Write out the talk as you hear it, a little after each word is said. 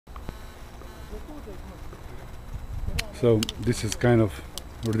So this is kind of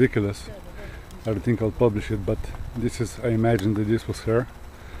ridiculous. I don't think I'll publish it, but this is, I imagine that this was her.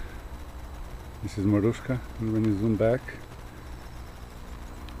 This is Marushka, and when you zoom back,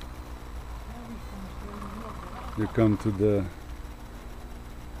 you come to the,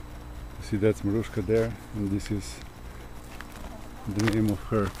 see, that's Marushka there, and this is the name of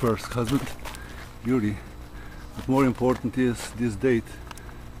her first husband, Yuri. But more important is this date,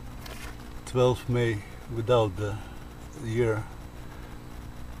 12th May, without the year.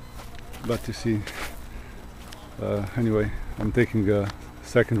 But you see, anyway, I'm taking a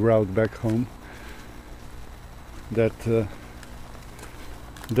second route back home. That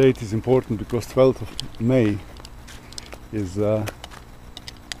date is important because 12th of May is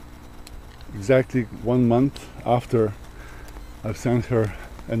exactly 1 month after I've sent her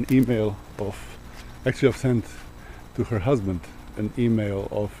an email of, actually I've sent to her husband an email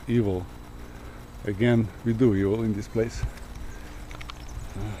of evil. Again, we do evil in this place.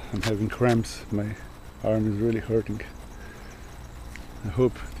 I'm having cramps, my arm is really hurting. I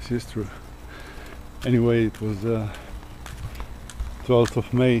hope this is true. Anyway, it was 12th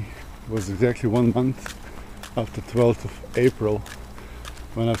of May, was exactly 1 month after 12th of April,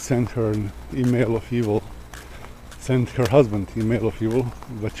 when I sent her an email of evil, sent her husband email of evil,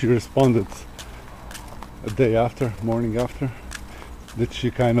 but she responded a day after, morning after, that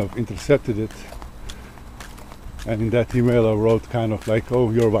she kind of intercepted it. And in that email I wrote kind of like,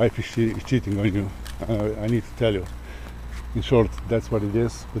 oh, your wife is cheating on you, I need to tell you. In short, that's what it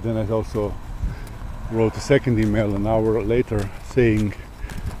is. But then I also wrote a second email an hour later saying,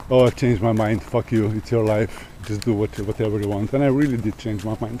 oh, I've changed my mind, fuck you, it's your life, just do whatever you want. And I really did change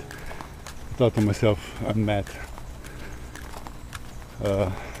my mind. I thought to myself, I'm mad.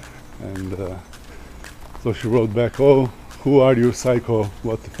 So she wrote back, oh, who are you, psycho,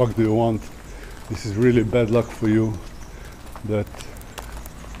 what the fuck do you want? This is really bad luck for you that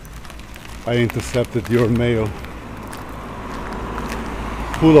I intercepted your mail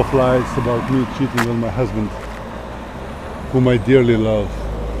full of lies about me cheating on my husband, whom I dearly love,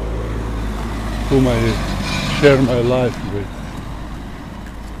 whom I share my life with,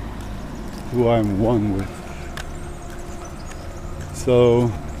 who I'm one with. So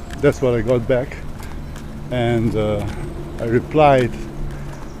that's what I got back, and I replied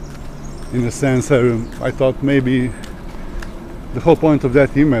in a sense. I thought maybe the whole point of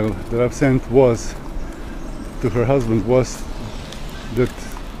that email that I've sent was to her husband was that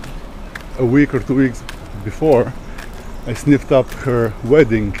a week or 2 weeks before I sniffed up her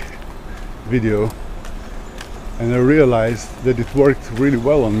wedding video, and I realized that it worked really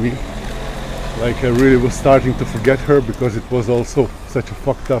well on me. Like I really was starting to forget her because it was also such a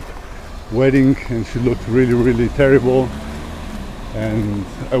fucked up wedding and she looked really, really terrible, and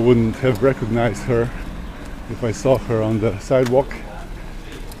I wouldn't have recognized her if I saw her on the sidewalk.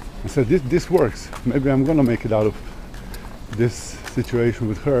 I said, this works, maybe I'm gonna make it out of this situation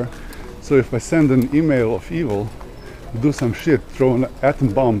with her. So if I send an email of evil, do some shit, throw an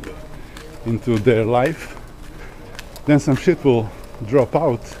atom bomb into their life, then some shit will drop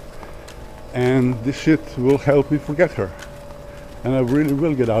out and this shit will help me forget her. And I really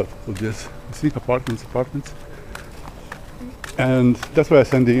will get out of this. See, apartments. And that's why I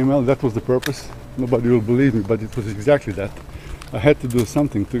sent the email. That was the purpose. Nobody will believe me, but it was exactly that. I had to do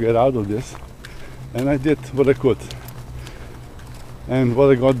something to get out of this, and I did what I could. And what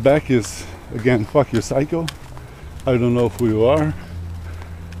I got back is, again, fuck you, psycho. I don't know who you are.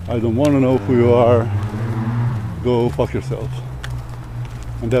 I don't want to know who you are. Go fuck yourself.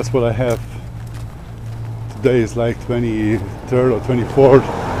 And that's what I have. Today is like 23rd or 24th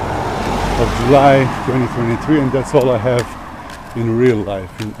of July 2023, and that's all I have in real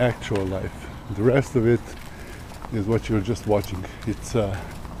life, in actual life. The rest of it is what you're just watching. It's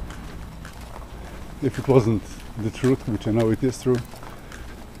if it wasn't the truth, which I know it is true,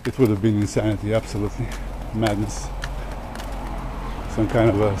 it would have been insanity, absolutely madness, some kind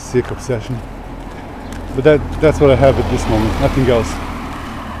of a sick obsession. But that's what I have at this moment, nothing else.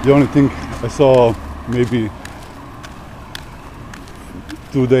 The only thing I saw maybe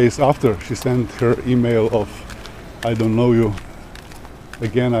 2 days after she sent her email of I don't know you,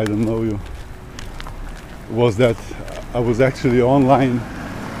 again I don't know you, was that I was actually online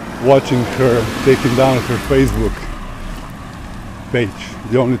watching her taking down her Facebook page.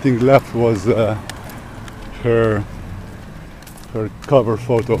 The only thing left was her cover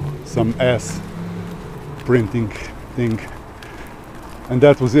photo, some ass printing thing, and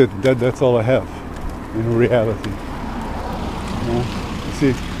that was it. That's all I have in reality.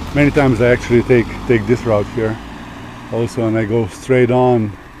 You see, many times I actually take this route here also, and I go straight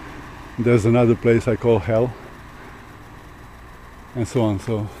on There's another place I call hell, and so on.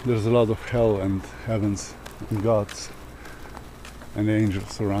 So there's a lot of hell and heavens and gods and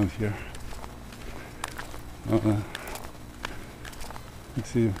angels around here. You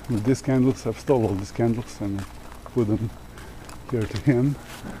see, with these candles, I've stole all these candles and put them here to him.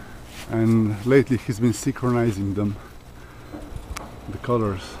 And lately he's been synchronizing them, the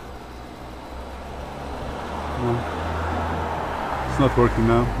colors. It's not working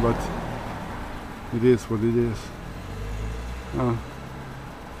now, but it is what it is. You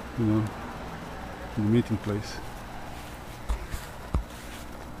know, the meeting place.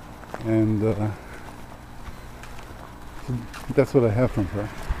 And that's what I have from her.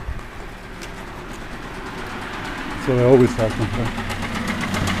 That's what I always have from her.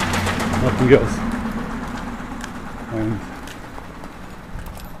 Nothing else. And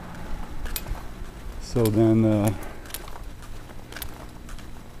so then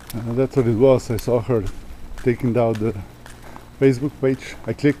that's what it was. I saw her taking down the Facebook page.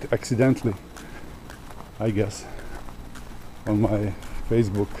 I clicked accidentally, I guess, on my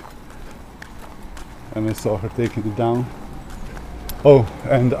Facebook, and I saw her taking it down. Oh,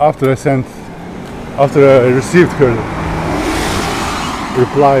 and after I received her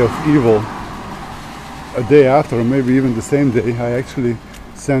reply of evil, a day after, or maybe even the same day, I actually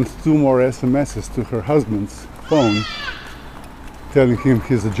sent 2 more SMSs to her husband's phone, telling him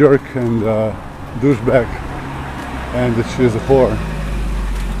he's a jerk and a douchebag and that she's a whore.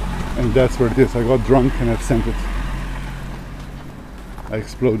 And that's where it is. I got drunk and I've sent it. I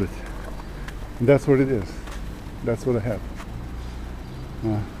exploded. And that's what it is. That's what I have.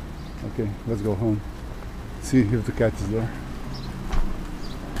 Okay, let's go home. See if the cat is there.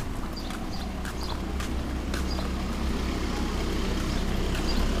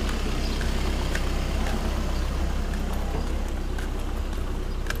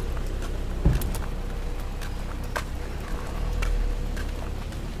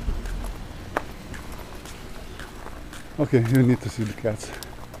 Okay, you need to see the cats,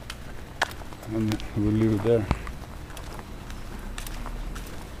 and we'll leave it there.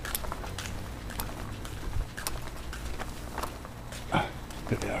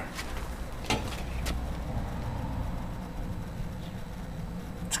 There they are.